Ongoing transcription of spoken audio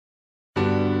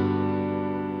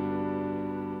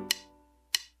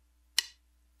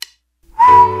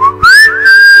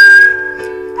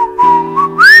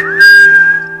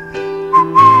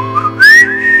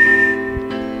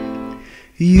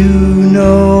You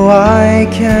know I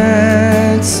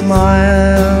can't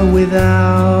smile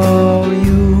without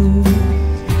you.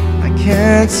 I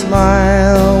can't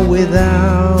smile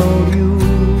without you.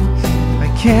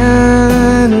 I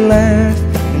can't laugh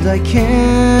and I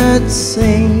can't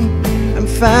sing. I'm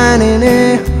finding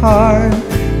it hard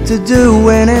to do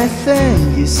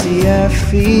anything. You see, I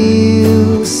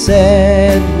feel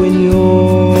sad when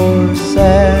you're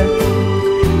sad.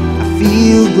 I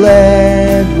feel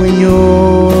glad when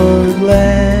you're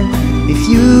glad. If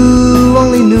you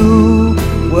only knew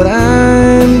what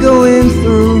I'm going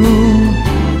through.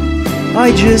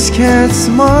 I just can't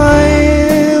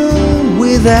smile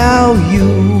without you.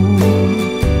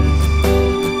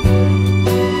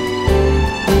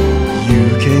 You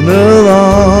came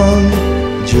along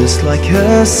just like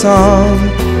a song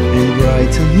and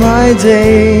brightened my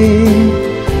day.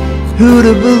 Who'd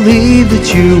have believed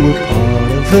that you were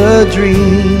part of a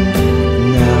dream?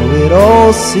 Now it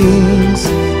all seems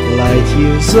light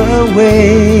years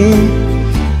away.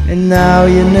 And now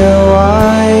you know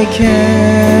I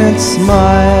can't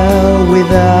smile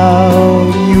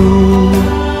without you.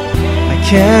 I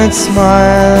can't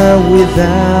smile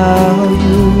without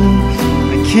you.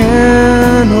 I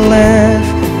can't laugh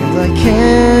and I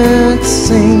can't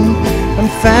sing. I'm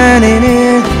finding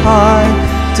it hard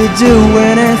to do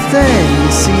anything.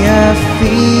 You see, I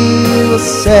feel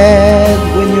sad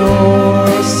when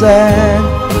you're sad.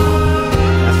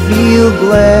 I feel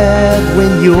glad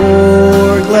when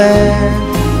you're glad.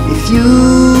 If you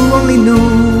only knew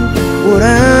what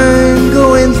I'm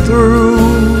going through.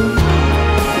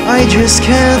 I just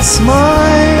can't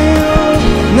smile.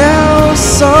 Now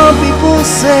some people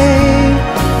say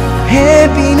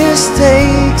happiness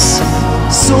takes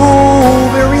so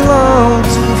very long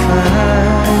to find.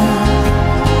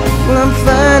 Well, I'm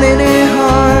finding it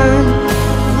hard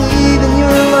leaving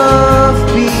your love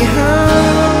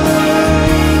behind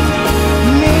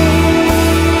me.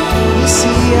 You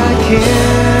see, I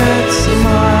can't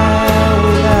smile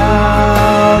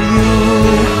without you.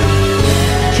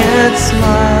 Can't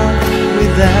smile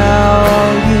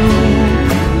without you.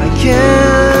 I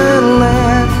can't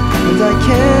laugh and I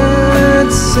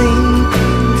can't sing.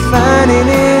 I'm finding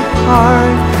it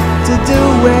hard to do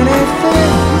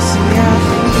anything. You see, I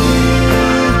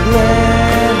feel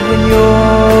glad when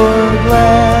you're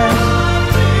glad.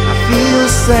 I feel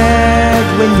sad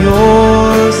when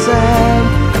you're sad.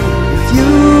 If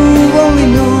you only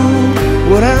knew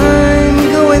what I'm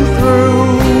going through.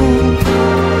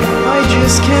 I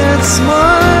just can't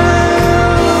smile